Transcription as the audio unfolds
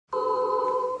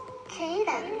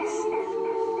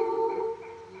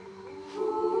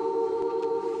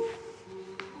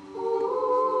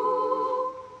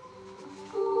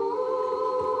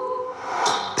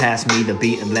Pass me the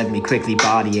beat and let me quickly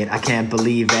body it. I can't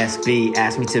believe SB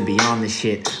asked me to be on this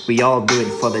shit. We all do it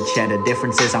for the cheddar.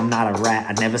 Difference is I'm not a rat.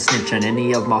 I'd never snitch on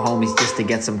any of my homies just to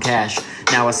get some cash.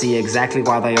 Now I see exactly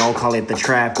why they all call it the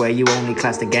trap, where you only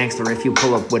class the gangster if you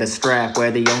pull up with a strap, where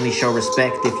they only show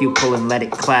respect if you pull and let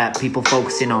it clap. People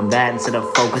focusing on that instead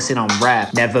of focusing on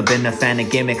rap. Never been a fan of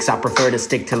gimmicks, I prefer to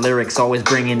stick to lyrics. Always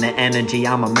bringing the energy,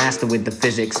 I'm a master with the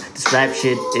physics. This rap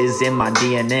shit is in my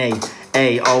DNA.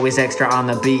 Ay, always extra on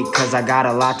the beat, cause I got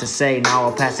a lot to say. Now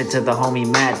I'll pass it to the homie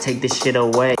Matt, take this shit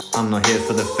away. I'm not here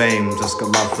for the fame, just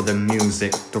got love for the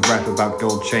music. The rap about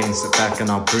gold chains, sit back and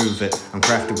I'll prove it. I'm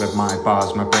crafty with my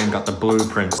bars, my brain got the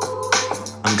blueprints.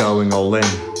 I'm going all in,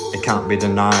 it can't be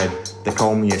denied. They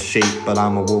call me a sheep, but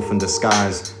I'm a wolf in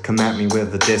disguise. Come at me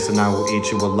with a diss and I will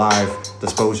eat you alive.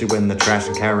 Dispose you in the trash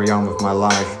and carry on with my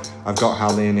life. I've got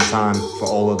hardly any time for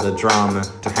all of the drama.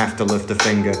 To have to lift a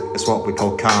finger, it's what we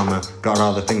call karma. Got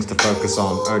other things to focus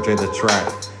on, OJ the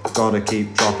track. Gotta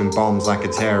keep dropping bombs like a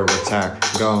terror attack.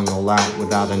 Going all out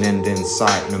without an end in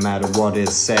sight. No matter what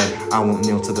is said, I won't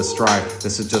kneel to the strife.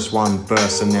 This is just one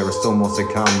verse and there is still more to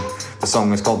come. The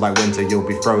song is called like winter, you'll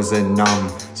be frozen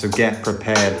numb. So get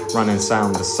prepared, run and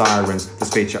sound the sirens.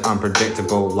 This feature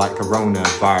unpredictable like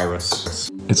coronavirus.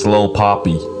 It's Lil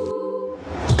Poppy.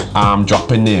 I'm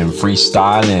dropping in,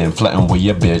 freestyling, flirting with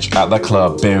your bitch at the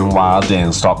club, been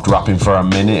wildin'. Stopped rapping for a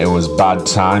minute, it was bad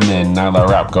timing. Now the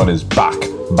rap god is back,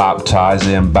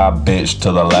 baptizing. Bad bitch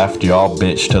to the left, your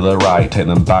bitch to the right. Take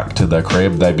them back to the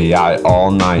crib, they be out all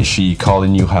night. She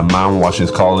calling you her man while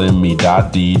she's calling me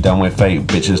daddy. Done with fake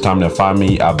bitches, time to find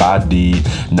me a baddie.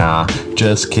 Nah,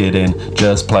 just kidding,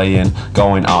 just playing,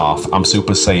 going off. I'm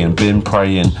Super Saiyan, been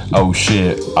praying. Oh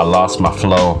shit, I lost my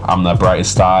flow. I'm the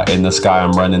brightest star in the sky,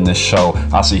 I'm running this show.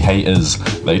 I see haters,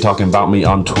 they talking about me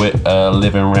on Twitter,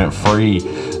 living rent free.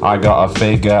 I got a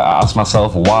figure, I ask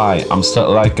myself why. I'm stuck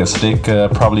like a sticker,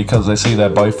 probably cause they see their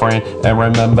boyfriend and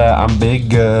remember I'm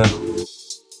bigger.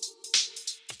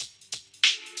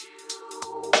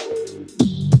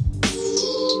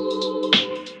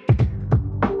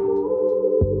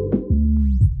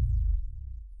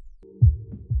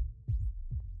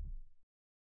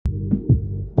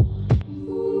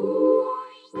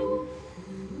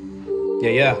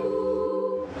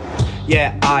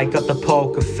 Yeah, I got the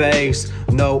poker face,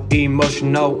 no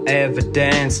emotion, no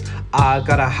evidence. I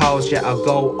got a house, yeah, I'll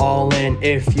go all in.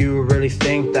 If you really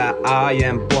think that I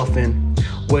am bluffing,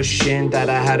 wishing that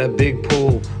I had a big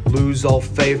pool. Lose all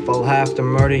faith, I'll have to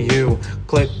murder you.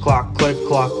 Click clock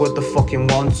with the fucking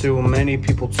 1, 2. Many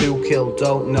people to kill,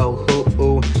 don't know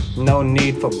who. No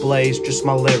need for blaze, just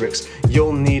my lyrics.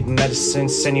 You'll need medicine,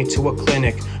 send you to a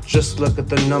clinic. Just look at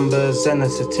the numbers and the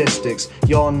statistics.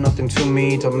 You're nothing to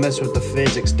me, don't mess with the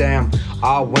physics. Damn,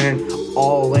 I went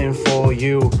all in for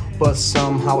you, but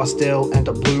somehow I still end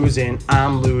up losing.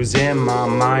 I'm losing my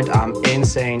mind, I'm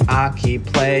insane. I keep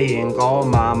playing all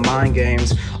my mind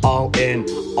games. All in,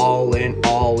 all in,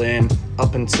 all in.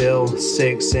 Up until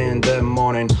 6 in the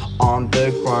morning on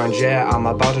the grind. Yeah, I'm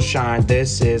about to shine.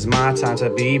 This is my time to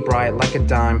be bright like a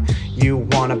dime. You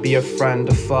wanna be a friend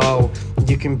or foe?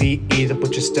 You can be either,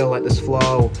 but you still like this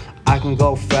flow. I can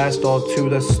go fast or to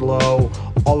the slow.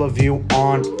 All of you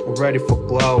aren't ready for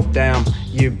glow. Damn,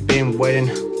 you've been waiting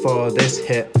for this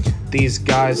hit. These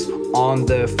guys on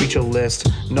the feature list.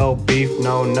 No beef,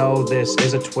 no, this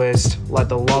is a twist. Like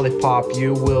the lollipop,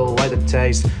 you will like the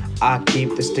taste. I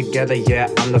keep this together, yeah,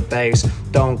 I'm the bass.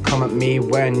 Don't come at me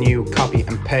when you copy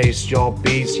and paste your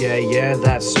beats, yeah,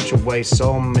 that's such a waste.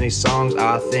 So many songs,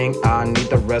 I think I need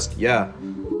the rest, yeah.